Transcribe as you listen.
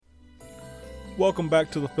Welcome back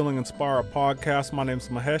to the Feeling Inspired podcast. My name is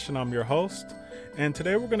Mahesh and I'm your host. And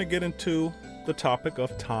today we're going to get into the topic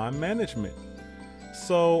of time management.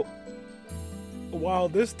 So while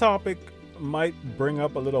this topic might bring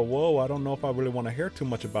up a little, whoa, I don't know if I really want to hear too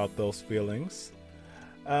much about those feelings.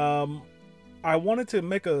 I wanted to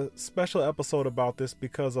make a special episode about this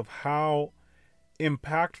because of how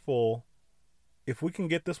impactful, if we can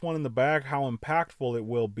get this one in the bag, how impactful it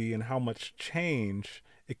will be and how much change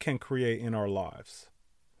it can create in our lives.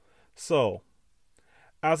 So,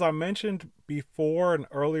 as I mentioned before in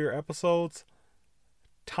earlier episodes,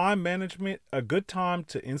 time management, a good time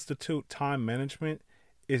to institute time management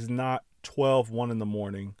is not 1 in the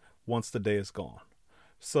morning once the day is gone.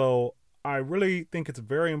 So, I really think it's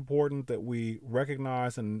very important that we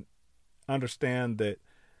recognize and understand that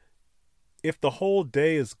if the whole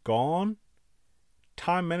day is gone,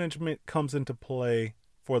 time management comes into play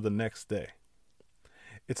for the next day.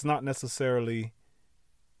 It's not necessarily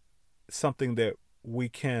something that we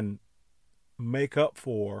can make up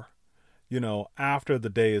for, after the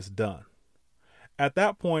day is done. At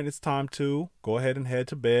that point, it's time to go ahead and head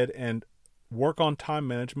to bed and work on time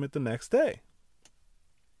management the next day.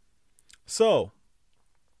 So,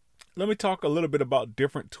 let me talk a little bit about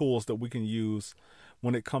different tools that we can use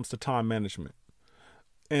when it comes to time management.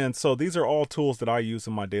 And so these are all tools that I use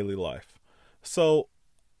in my daily life. So,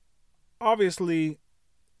 obviously,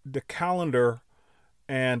 the calendar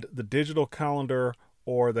and the digital calendar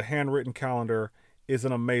or the handwritten calendar is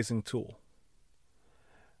an amazing tool.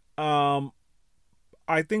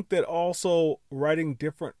 I think that also writing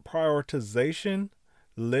different prioritization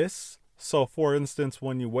lists. So for instance,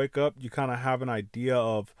 when you wake up, you kind of have an idea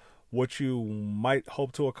of what you might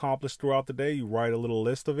hope to accomplish throughout the day. You write a little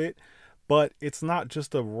list of it, but it's not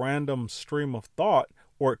just a random stream of thought,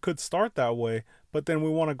 or it could start that way, but then we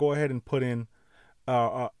want to go ahead and put in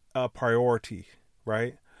a priority,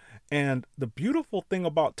 right? And the beautiful thing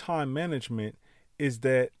about time management is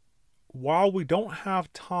that while we don't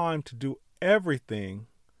have time to do everything,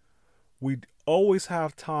 we always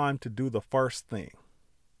have time to do the first thing.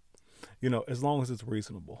 As long as it's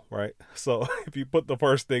reasonable, right? So if you put the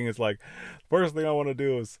first thing, it's like, first thing I want to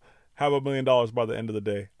do is have $1 million by the end of the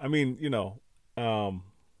day. I mean,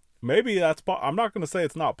 maybe that's, I'm not going to say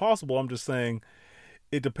it's not possible. I'm just saying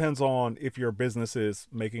it depends on if your business is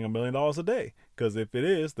making $1 million a day. Because if it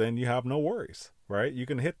is, then you have no worries, right? You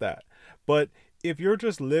can hit that. But if you're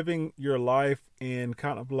just living your life in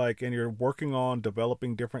kind of like, and you're working on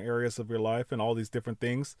developing different areas of your life and all these different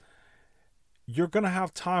things, you're going to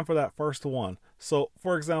have time for that first one. So,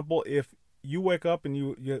 for example, if you wake up and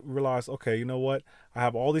you realize, okay, you know what? I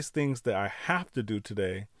have all these things that I have to do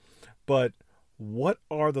today, but what's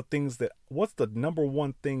the number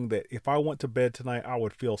one thing that if I went to bed tonight, I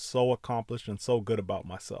would feel so accomplished and so good about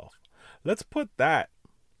myself? Let's put that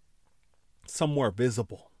somewhere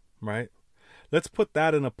visible, right? Let's put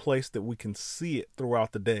that in a place that we can see it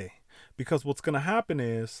throughout the day. Because what's going to happen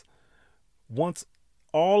is once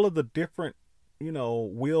all of the different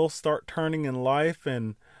wheels start turning in life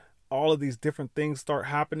and all of these different things start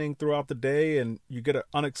happening throughout the day and you get an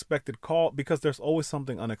unexpected call, because there's always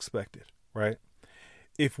something unexpected, right?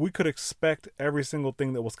 If we could expect every single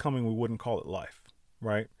thing that was coming, we wouldn't call it life,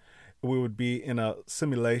 right? We would be in a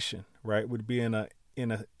simulation, right? We'd be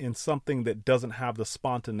in something that doesn't have the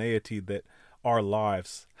spontaneity that our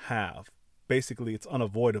lives have. Basically, it's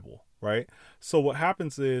unavoidable, right? So what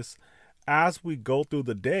happens is as we go through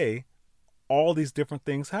the day, all these different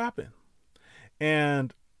things happen.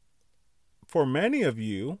 And for many of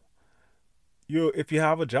you, if you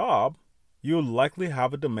have a job, you'll likely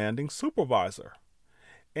have a demanding supervisor.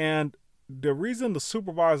 And the reason the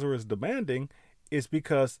supervisor is demanding is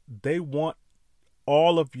because they want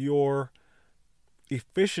all of your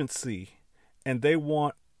efficiency and they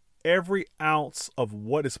want every ounce of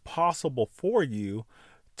what is possible for you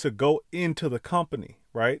to go into the company,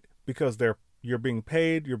 right? Because you're being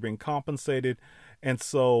paid, you're being compensated. And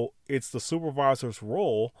so it's the supervisor's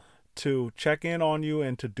role to check in on you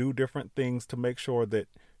and to do different things to make sure that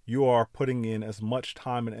you are putting in as much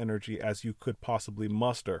time and energy as you could possibly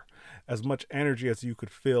muster, as much energy as you could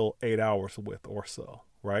fill 8 hours with or so,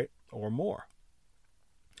 right? Or more.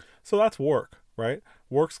 So that's work, right?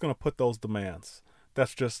 Work's going to put those demands.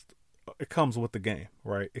 It comes with the game,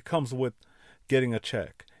 right? It comes with getting a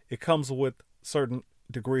check. It comes with certain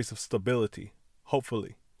degrees of stability,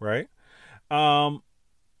 hopefully, right?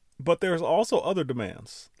 But there's also other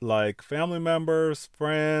demands like family members,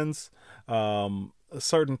 friends,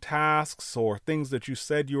 certain tasks or things that you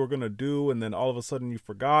said you were going to do and then all of a sudden you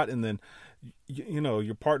forgot, and then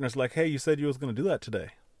your partner's like, hey, you said you was going to do that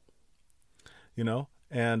today.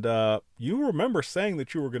 And you remember saying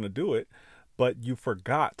that you were going to do it, but you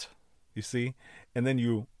forgot, you see, and then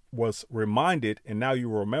you was reminded, and now you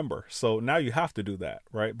remember. So now you have to do that,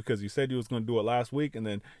 right? Because you said you was going to do it last week, and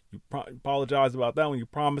then you apologized about that when you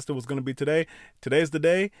promised it was going to be today. Today's the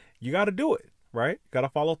day. You got to do it, right? Got to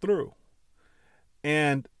follow through.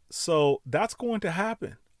 And so that's going to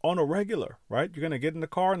happen on a regular, right? You're going to get in the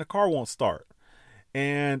car and the car won't start.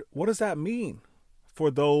 And what does that mean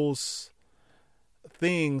for those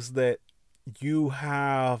things that you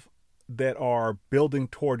have that are building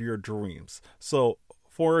toward your dreams? So,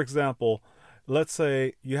 for example, let's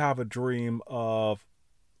say you have a dream of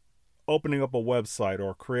opening up a website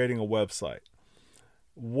or creating a website.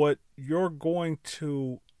 What you're going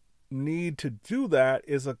to need to do that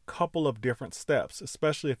is a couple of different steps,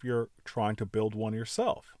 especially if you're trying to build one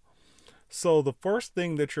yourself. So the first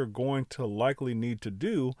thing that you're going to likely need to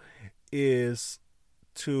do is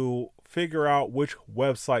to figure out which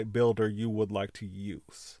website builder you would like to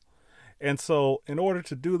use. And so in order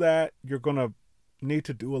to do that, you're going to need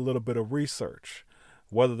to do a little bit of research,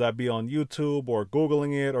 whether that be on YouTube or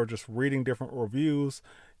Googling it or just reading different reviews.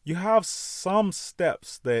 You have some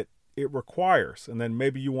steps that it requires, and then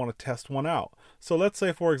maybe you want to test one out. So let's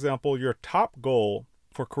say, for example, your top goal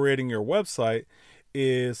for creating your website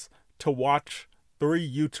is to watch 3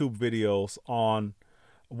 YouTube videos on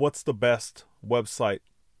what's the best website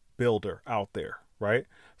builder out there, right?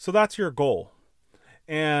 So that's your goal.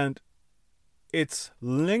 And it's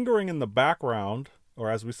lingering in the background, or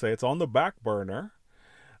as we say, it's on the back burner.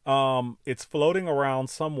 It's floating around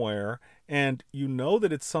somewhere, and you know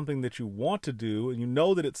that it's something that you want to do, and you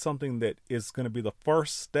know that it's something that is going to be the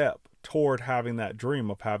first step toward having that dream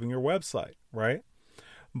of having your website, right?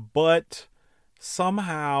 But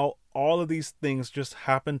somehow all of these things just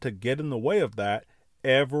happen to get in the way of that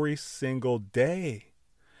every single day,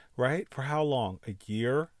 right? For how long? A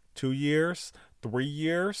year, 2 years, 3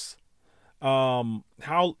 years? How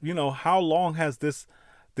long has this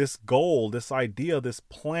goal, this idea, this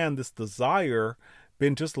plan, this desire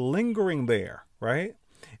been just lingering there, right?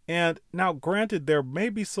 And now, granted, there may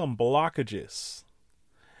be some blockages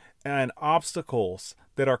and obstacles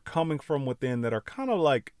that are coming from within that are kind of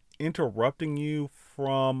like interrupting you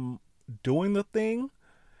from doing the thing.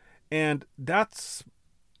 And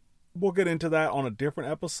we'll get into that on a different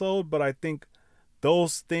episode, but I think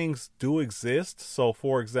those things do exist. So,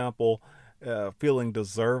 for example, feeling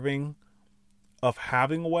deserving of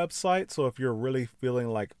having a website. So if you're really feeling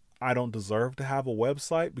like I don't deserve to have a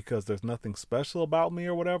website because there's nothing special about me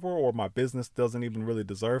or whatever, or my business doesn't even really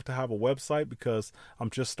deserve to have a website because I'm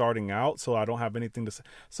just starting out, so I don't have anything to say.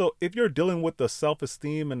 So if you're dealing with the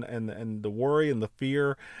self-esteem and the worry and the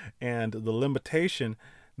fear and the limitation,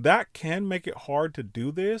 that can make it hard to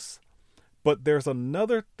do this. But there's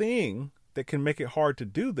another thing that can make it hard to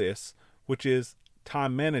do this, which is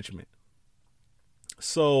time management.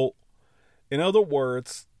 So in other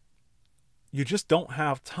words, you just don't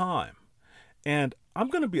have time. And I'm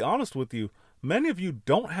going to be honest with you, many of you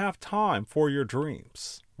don't have time for your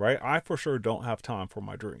dreams, right? I for sure don't have time for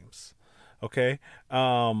my dreams. Okay?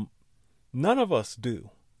 None of us do.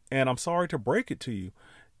 And I'm sorry to break it to you.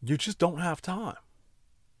 You just don't have time.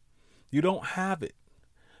 You don't have it.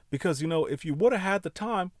 Because, if you would have had the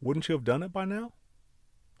time, wouldn't you have done it by now?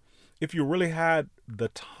 If you really had the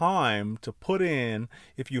time to put in,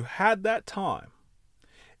 if you had that time,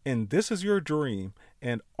 and this is your dream,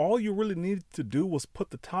 and all you really needed to do was put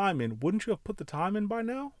the time in, wouldn't you have put the time in by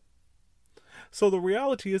now? So the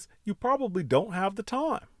reality is you probably don't have the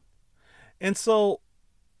time. And so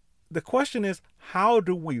the question is, how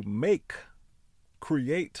do we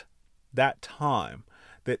create that time?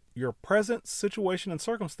 That your present situation and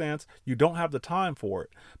circumstance, you don't have the time for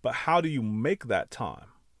it. But how do you make that time?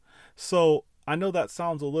 So I know that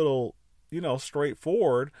sounds a little,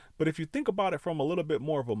 straightforward, but if you think about it from a little bit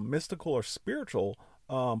more of a mystical or spiritual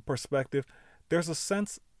perspective, there's a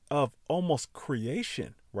sense of almost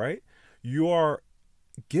creation, right? You are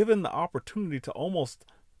given the opportunity to almost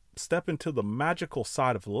step into the magical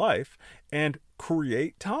side of life and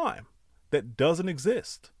create time that doesn't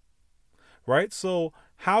exist, right? So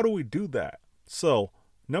how do we do that? So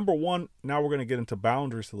number one, now we're going to get into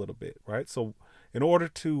boundaries a little bit, right? So in order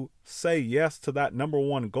to say yes to that number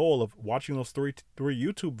one goal of watching those three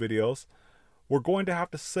YouTube videos, we're going to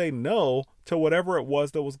have to say no to whatever it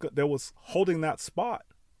was that was holding that spot,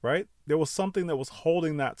 right? There was something that was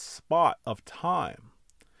holding that spot of time,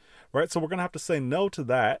 right? So we're going to have to say no to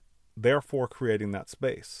that, therefore creating that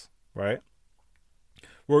space, right?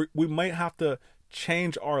 We might have to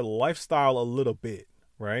change our lifestyle a little bit,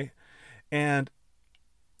 right? And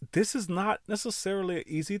this is not necessarily an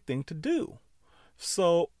easy thing to do.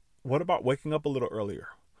 So what about waking up a little earlier?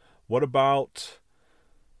 What about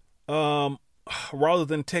um, rather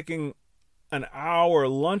than taking an hour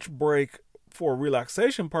lunch break for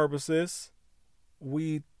relaxation purposes,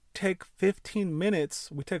 we take 15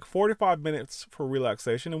 minutes, we take 45 minutes for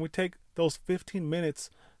relaxation, and we take those 15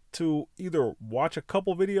 minutes to either watch a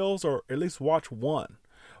couple videos or at least watch one,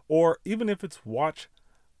 or even if it's watch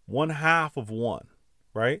one half of one,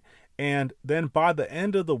 right? And then by the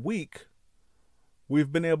end of the week,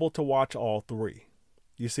 we've been able to watch all three.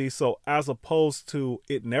 You see, so as opposed to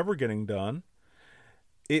it never getting done,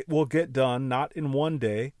 it will get done not in one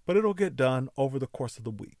day, but it'll get done over the course of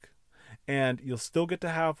the week. And you'll still get to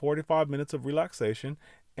have 45 minutes of relaxation.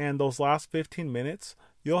 And those last 15 minutes,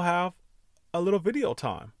 you'll have a little video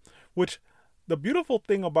time, which the beautiful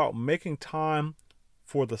thing about making time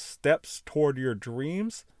for the steps toward your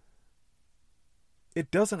dreams,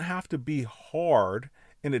 it doesn't have to be hard,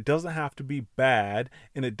 and it doesn't have to be bad,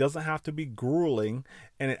 and it doesn't have to be grueling,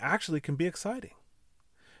 and it actually can be exciting.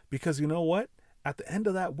 Because you know what? At the end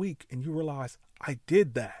of that week, and you realize, I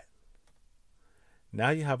did that.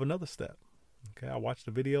 Now you have another step. Okay, I watched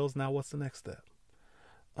the videos. Now what's the next step?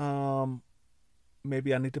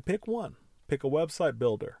 Maybe I need to pick one. Pick a website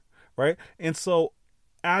builder, right? And so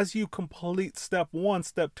as you complete step one,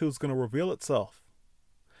 step two is going to reveal itself.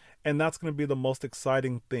 And that's going to be the most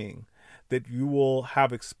exciting thing that you will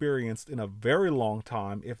have experienced in a very long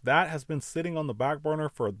time. If that has been sitting on the back burner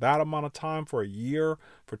for that amount of time, for a year,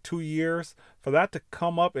 for 2 years, for that to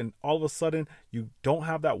come up and all of a sudden you don't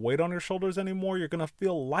have that weight on your shoulders anymore, you're going to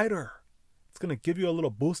feel lighter. It's going to give you a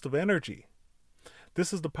little boost of energy.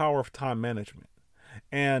 This is the power of time management.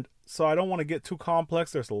 And so I don't want to get too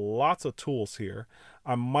complex. There's lots of tools here.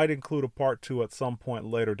 I might include a part 2 at some point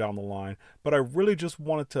later down the line, but I really just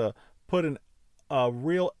wanted to put a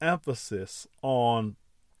real emphasis on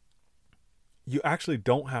you actually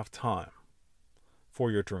don't have time for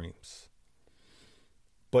your dreams,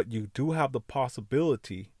 but you do have the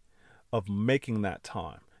possibility of making that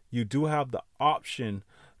time. You do have the option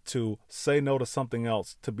to say no to something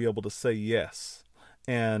else to be able to say yes.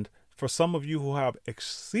 And for some of you who have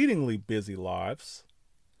exceedingly busy lives,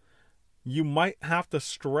 you might have to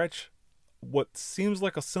stretch what seems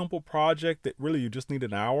like a simple project that really you just need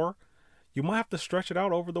an hour. You might have to stretch it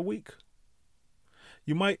out over the week.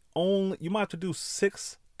 You might have to do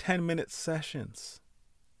 6 10-minute sessions,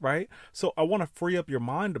 right? So I want to free up your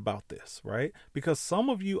mind about this, right? Because some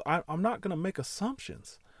of you, I'm not going to make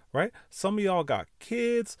assumptions, right? Some of y'all got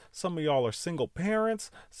kids. Some of y'all are single parents.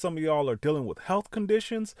 Some of y'all are dealing with health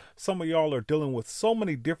conditions. Some of y'all are dealing with so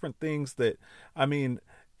many different things that, I mean,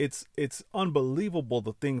 it's unbelievable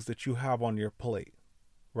the things that you have on your plate,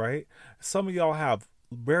 right? Some of y'all have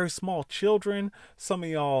very small children. Some of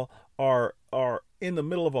y'all are in the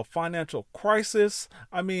middle of a financial crisis.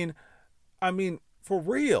 I mean, for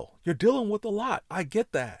real, you're dealing with a lot. I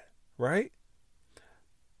get that, right?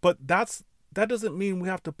 But that doesn't mean we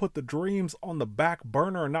have to put the dreams on the back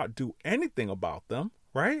burner and not do anything about them,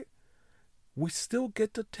 right? We still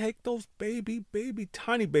get to take those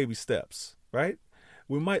tiny baby steps, right?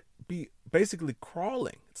 We might be basically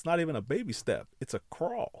crawling. It's not even a baby step. It's a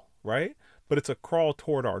crawl, right? But it's a crawl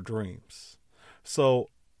toward our dreams. So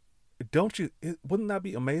wouldn't that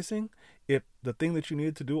be amazing if the thing that you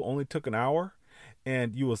needed to do only took an hour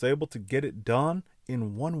and you was able to get it done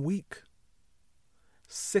in 1 week?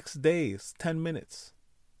 6 days, 10 minutes.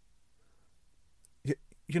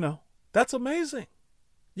 You know, that's amazing.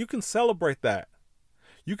 You can celebrate that.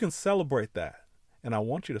 You can celebrate that. And I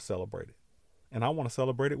want you to celebrate it. And I want to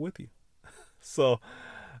celebrate it with you. So,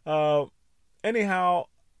 anyhow,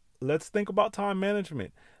 let's think about time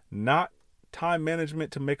management. Not time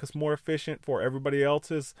management to make us more efficient for everybody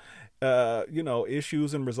else's,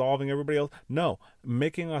 issues and resolving everybody else. No,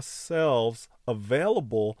 making ourselves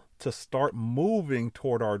available to start moving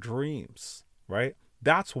toward our dreams, right?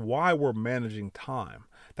 That's why we're managing time.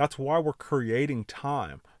 That's why we're creating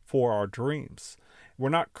time for our dreams. We're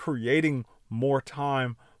not creating more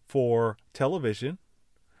time for television.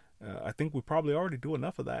 I think we probably already do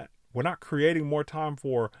enough of that. We're not creating more time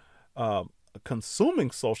for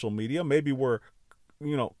consuming social media. Maybe we're,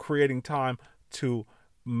 creating time to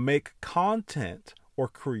make content or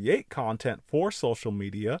create content for social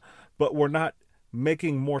media, but we're not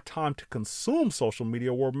making more time to consume social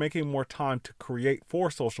media. We're making more time to create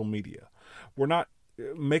for social media. We're not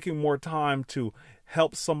making more time to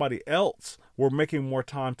help somebody else. We're making more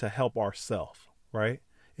time to help ourselves, right?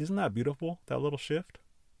 Isn't that beautiful, that little shift?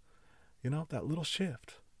 That little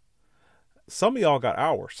shift. Some of y'all got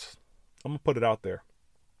hours. I'm going to put it out there.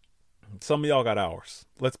 Some of y'all got hours.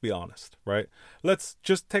 Let's be honest, right? Let's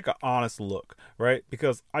just take an honest look, right?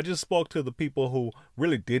 Because I just spoke to the people who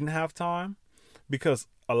really didn't have time, because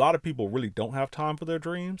a lot of people really don't have time for their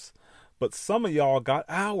dreams. But some of y'all got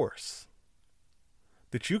hours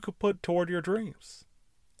that you could put toward your dreams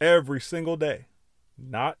every single day.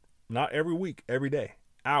 Not every week, every day.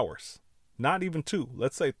 Hours. Not even 2.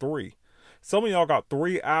 Let's say 3. Some of y'all got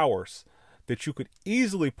 3 hours that you could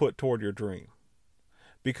easily put toward your dream.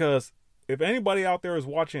 Because if anybody out there is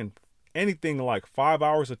watching anything like 5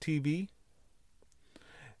 hours of TV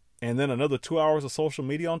and then another 2 hours of social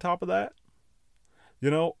media on top of that,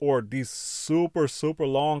 or these super, super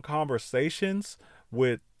long conversations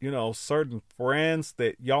with, certain friends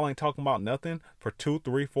that y'all ain't talking about nothing for 2,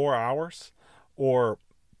 3, 4 hours, or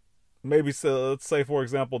maybe, let's say, for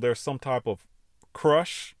example, there's some type of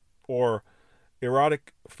crush or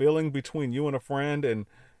erotic feeling between you and a friend, and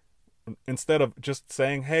instead of just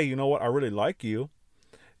saying, hey, you know what, I really like you,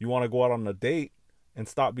 you want to go out on a date and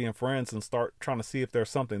stop being friends and start trying to see if there's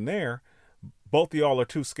something there. Both of y'all are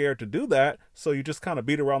too scared to do that, so you just kind of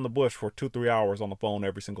beat around the bush for 2, 3 hours on the phone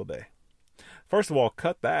every single day. First of all,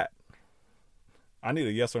 cut that. I need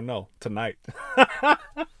a yes or no tonight.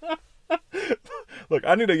 Look,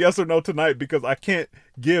 I need a yes or no tonight, because I can't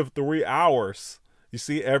give 3 hours,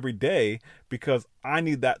 every day, because I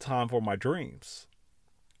need that time for my dreams.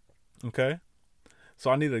 Okay? So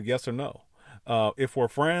I need a yes or no. If we're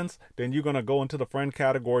friends, then you're going to go into the friend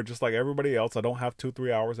category just like everybody else. I don't have 2,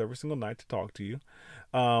 3 hours every single night to talk to you.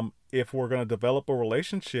 If we're going to develop a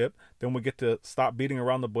relationship, then we get to stop beating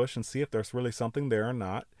around the bush and see if there's really something there or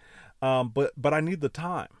not. But I need the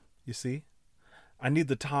time, I need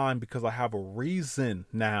the time because I have a reason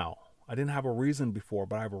now. I didn't have a reason before,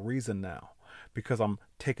 but I have a reason now because I'm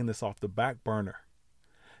taking this off the back burner.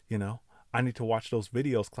 I need to watch those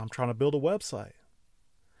videos because I'm trying to build a website.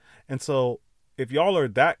 And so if y'all are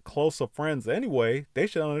that close of friends anyway, they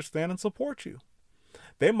should understand and support you.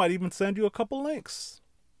 They might even send you a couple links.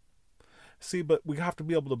 See, but we have to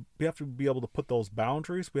be able to put those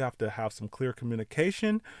boundaries. We have to have some clear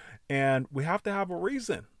communication, and we have to have a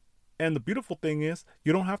reason. And the beautiful thing is,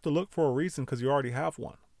 you don't have to look for a reason because you already have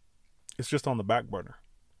one. It's just on the back burner.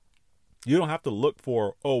 You don't have to look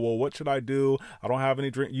for, oh, well, what should I do? I don't have any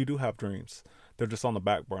dreams. You do have dreams. They're just on the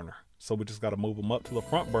back burner. So we just got to move them up to the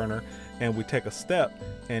front burner, and we take a step,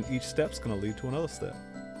 and each step's going to lead to another step.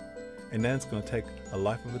 And then it's going to take a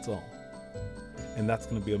life of its own. And that's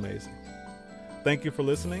going to be amazing. Thank you for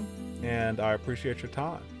listening, and I appreciate your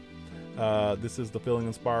time. This is the Feeling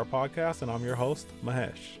Inspired podcast, and I'm your host,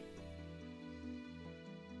 Mahesh.